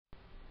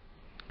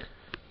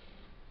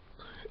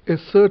A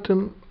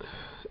certain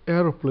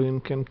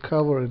aeroplane can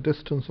cover a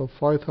distance of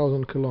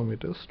 5,000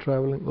 kilometers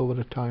traveling over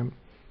a time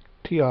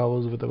t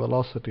hours with a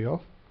velocity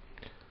of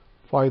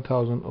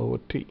 5,000 over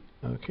t.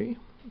 Okay,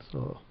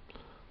 so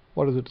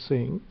what is it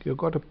saying? You've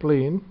got a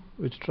plane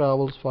which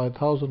travels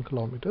 5,000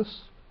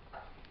 kilometers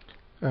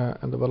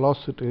and the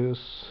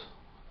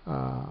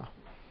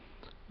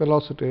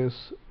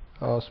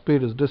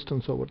speed is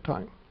distance over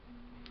time.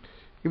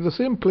 If the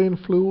same plane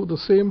flew the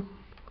same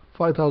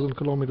 5,000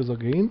 kilometers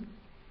again,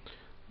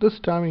 this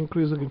time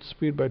increasing its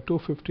speed by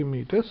 250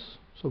 meters,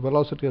 so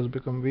velocity has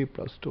become v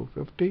plus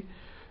 250,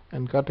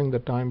 and cutting the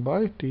time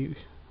by t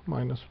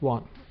minus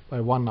 1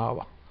 by 1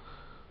 hour.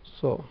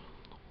 So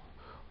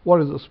what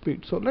is the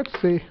speed? So let's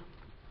say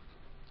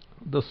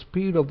the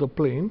speed of the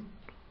plane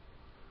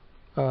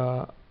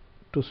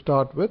to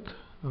start with.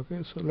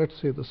 Okay, so let's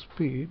say the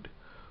speed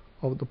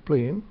of the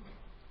plane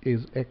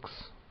is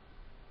x.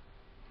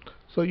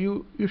 So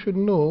you should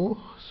know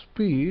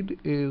speed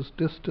is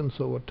distance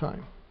over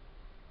time.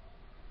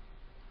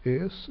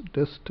 Is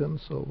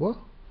distance over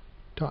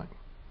time.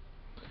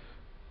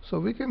 So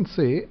we can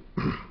say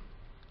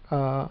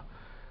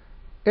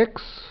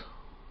x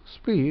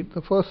speed,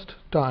 the first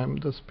time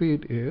the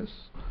speed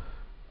is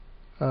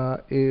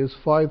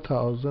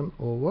 5,000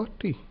 over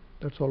t.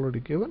 That's already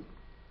given.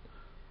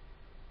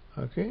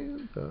 Okay,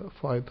 the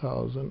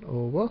 5,000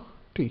 over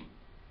t.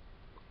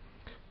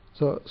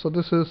 So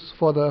this is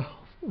for the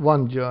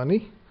one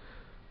journey,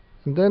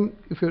 and then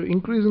if you're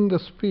increasing the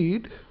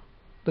speed,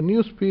 the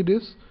new speed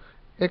is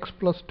x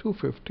plus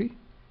 250,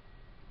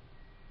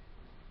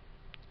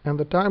 and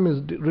the time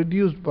is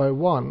reduced by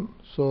 1.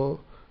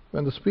 So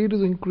when the speed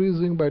is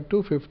increasing by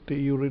 250,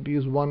 you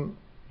reduce 1,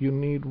 you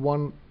need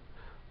 1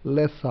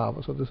 less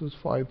hour. So this is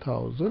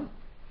 5,000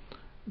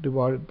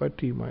 divided by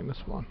t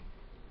minus 1.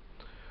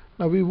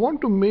 Now we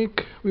want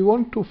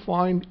to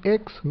find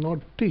x,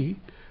 not t.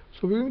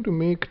 So we are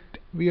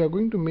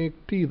going to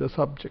make t the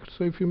subject.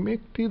 So if you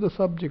make t the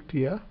subject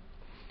here,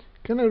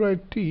 can I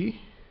write t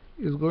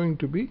is going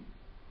to be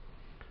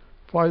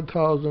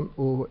 5,000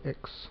 over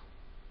x.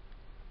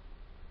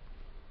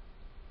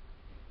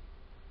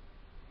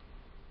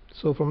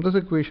 So from this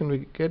equation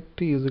we get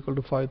t is equal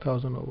to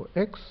 5,000 over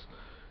x,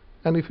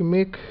 and from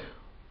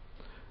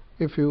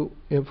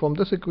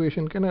this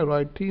equation, can I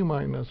write t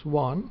minus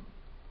 1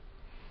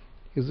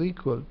 is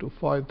equal to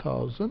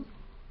 5,000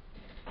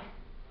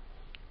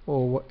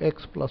 over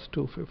x plus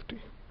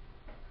 250.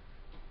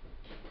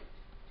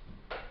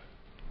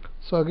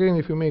 So again,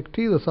 if you make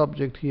t the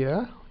subject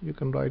here, you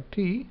can write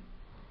t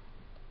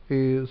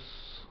is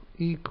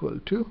equal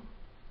to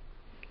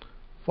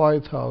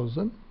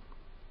 5,000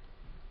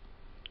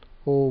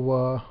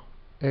 over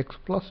x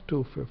plus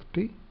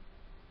 250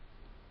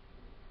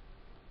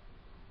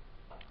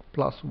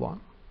 plus 1.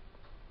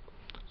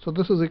 So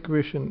this is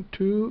equation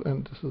 2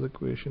 and this is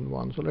equation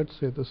 1. So let's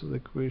say this is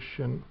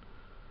equation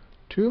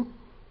 2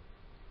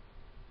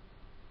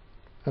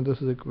 and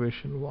this is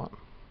equation 1.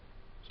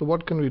 So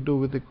what can we do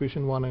with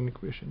equation 1 and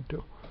equation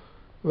 2?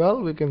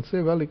 Well, we can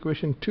say, well,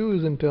 equation 2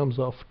 is in terms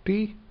of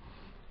t,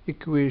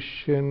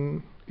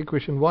 equation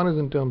 1 is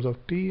in terms of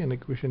t, and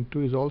equation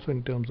 2 is also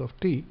in terms of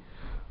t.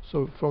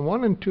 So from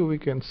 1 and 2 we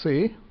can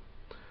say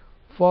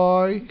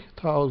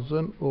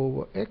 5,000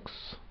 over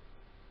x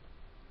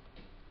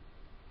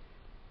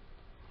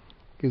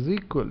is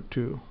equal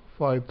to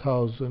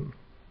 5,000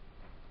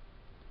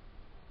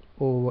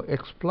 over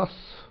x plus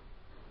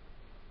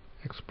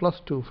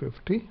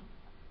 250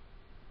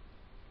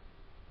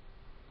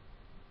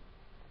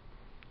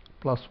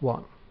 plus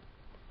 1.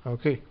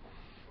 Okay,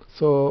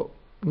 so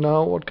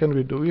now what can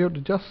we do? We have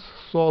to just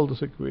solve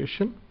this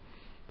equation.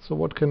 So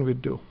what can we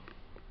do?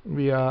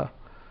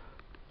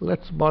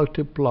 Let's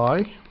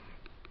multiply.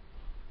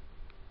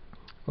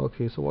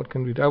 Okay, so what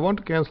can we do? I want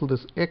to cancel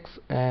this x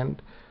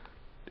and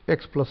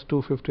x plus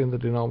 250 in the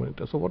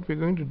denominator. So what we're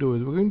going to do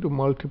is we're going to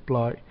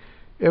multiply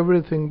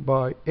everything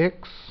by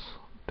x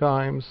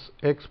times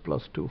x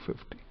plus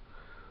 250.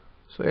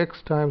 So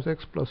x times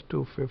x plus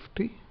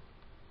 250.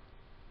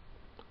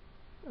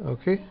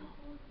 Okay,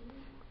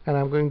 and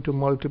I'm going to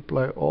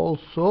multiply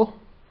also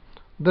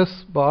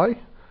this by,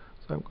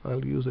 so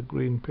I'll use a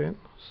green pen,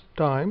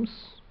 times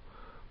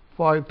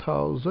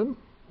 5,000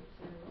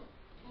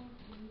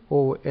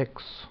 over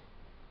x.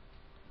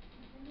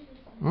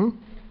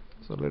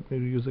 So let me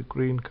use a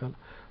green color.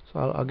 So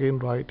I'll again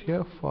write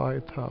here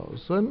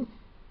 5,000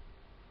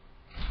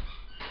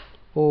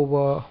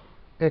 over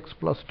x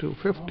plus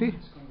 250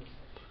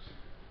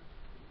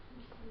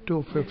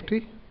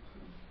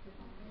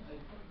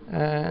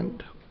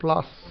 and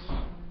plus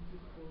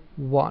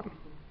 1.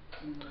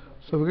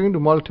 So we're going to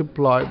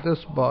multiply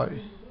this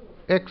by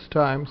x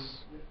times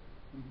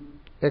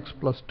x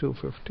plus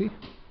 250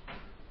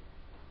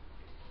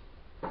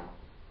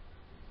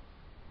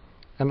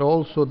 and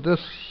also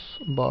this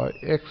by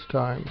x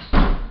times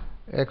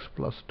x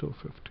plus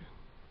 250.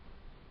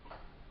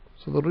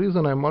 So the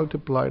reason I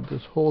multiplied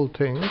this whole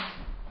thing,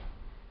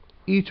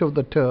 each of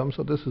the terms,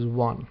 so this is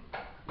 1,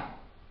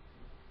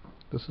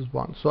 this is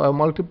 1. So I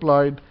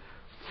multiplied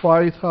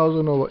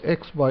 5000 over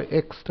x by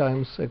x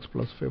times x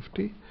plus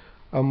 50.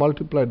 I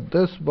multiplied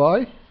this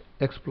by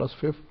x plus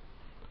 50.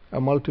 I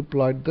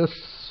multiplied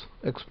this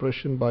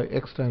expression by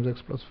x times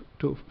x plus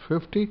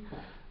 250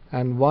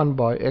 and 1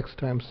 by x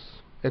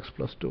times x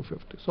plus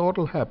 250. So what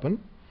will happen?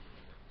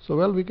 So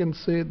well, we can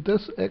say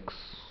this x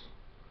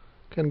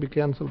can be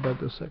cancelled by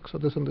this x. So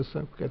this and this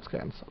gets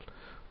cancelled.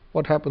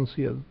 What happens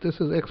here?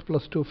 This is x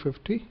plus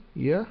 250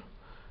 here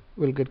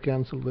will get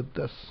cancelled with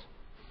this,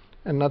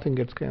 and nothing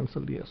gets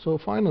cancelled here. So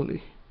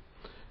finally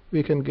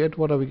we can get,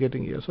 what are we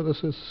getting here? So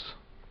this is,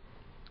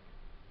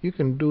 you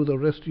can do the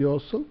rest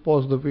yourself.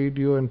 Pause the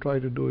video and try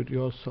to do it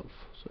yourself.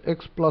 So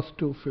x plus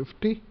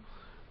 250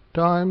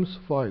 times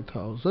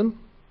 5000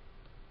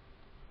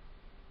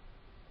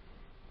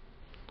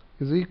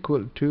 is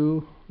equal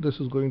to, this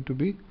is going to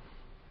be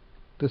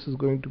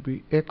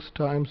x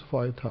times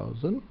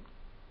 5000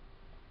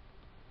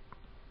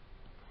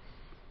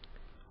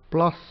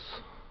 plus,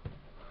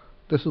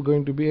 this is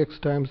going to be x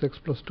times x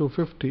plus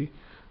 250,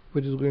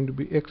 which is going to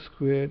be x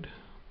squared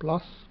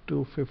plus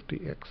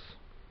 250x.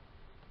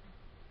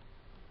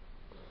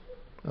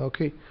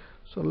 Okay,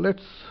 so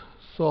let's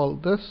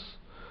solve this.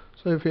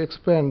 So if we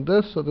expand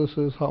this, so this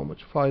is how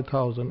much?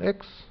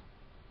 5000x.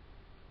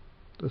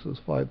 This is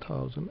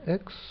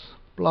 5000x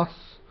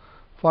plus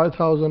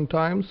 5000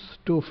 times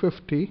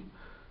 250,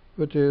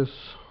 which is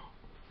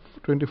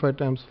 25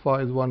 times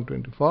 5 is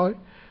 125,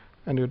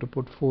 and you have to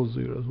put 4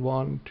 zeros,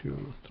 1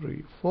 2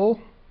 3 4,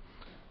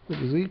 which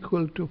is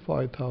equal to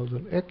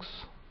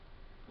 5000x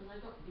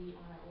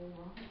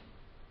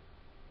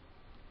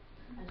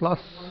plus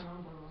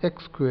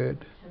x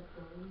squared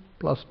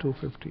plus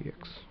 250x.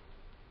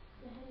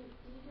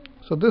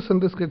 So this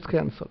and this gets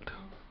cancelled.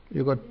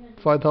 You got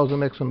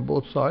 5000x on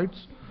both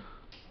sides.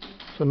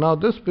 So now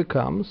this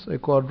becomes a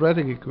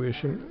quadratic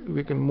equation.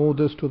 We can move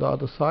this to the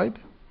other side.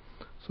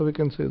 So we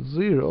can say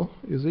 0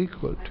 is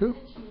equal to,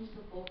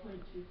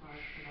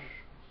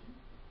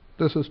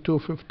 this is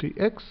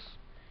 250x.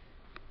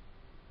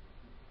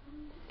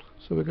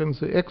 So we can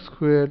say x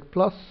squared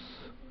plus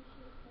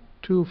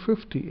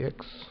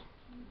 250x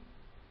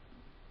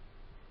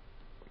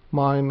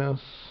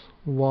minus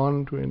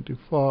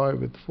 125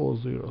 with 4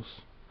 zeros.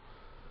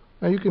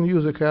 Now you can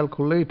use a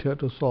calculator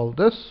to solve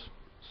this.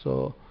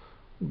 So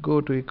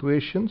go to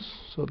equations.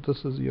 So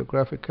this is your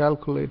graphic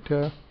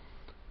calculator.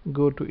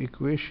 Go to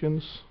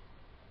equations,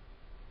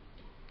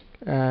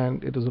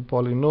 and it is a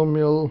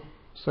polynomial,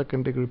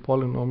 second degree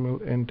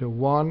polynomial. Enter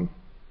 1,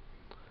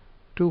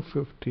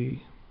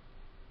 250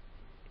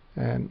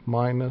 and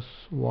minus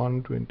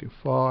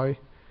 125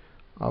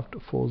 after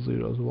 4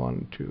 zeros,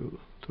 1 2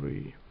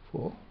 3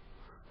 4.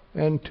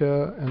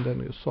 Enter, and then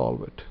you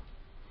solve it.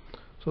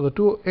 So the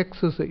two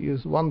x's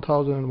is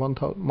 1000 and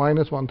 1000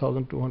 minus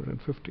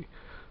 1250.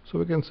 So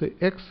we can say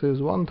x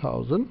is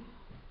 1000,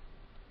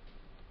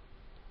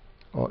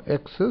 or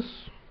x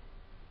is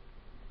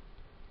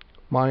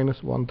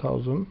minus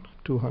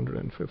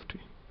 1250.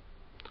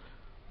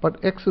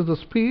 But x is the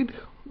speed.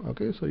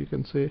 Okay, so you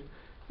can say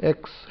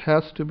x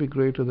has to be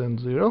greater than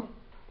 0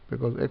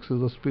 because x is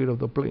the speed of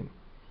the plane.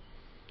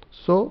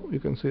 So you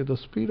can say the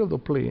speed of the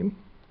plane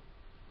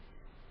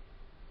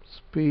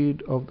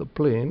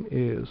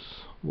is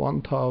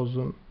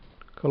 1000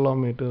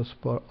 kilometers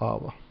per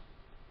hour.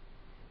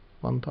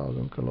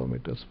 1000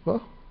 kilometers per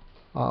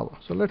hour.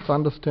 So let's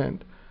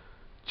understand,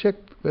 check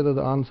whether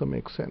the answer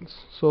makes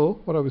sense. So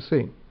what are we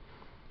saying?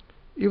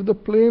 If the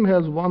plane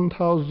has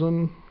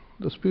 1000,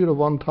 the speed of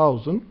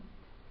 1000,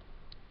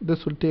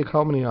 this will take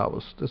how many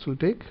hours? This will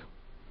take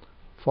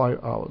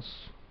 5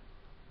 hours.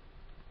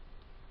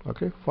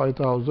 Okay,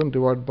 5000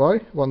 divided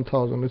by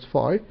 1000 is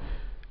 5,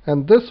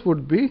 and this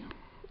would be,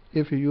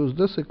 if you use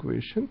this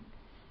equation,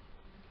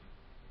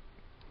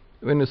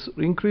 when it's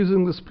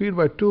increasing the speed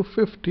by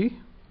 250,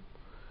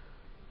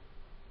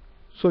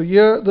 so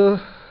here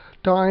the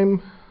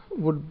time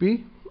would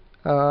be,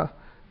 here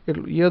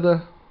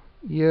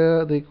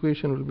the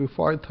equation will be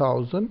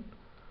 5000.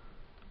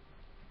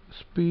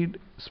 Speed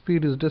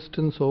is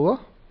distance over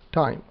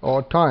time,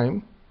 or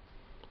time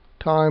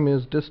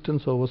is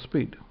distance over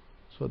speed.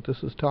 So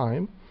this is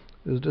time,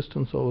 is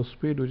distance over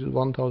speed, which is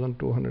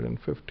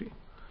 1250.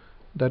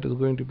 That is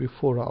going to be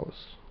 4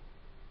 hours.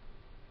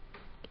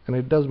 And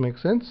it does make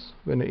sense.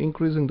 When you're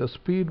increasing the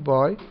speed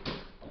by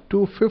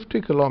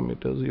 250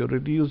 kilometers, you're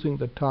reducing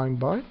the time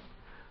by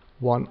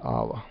 1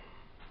 hour.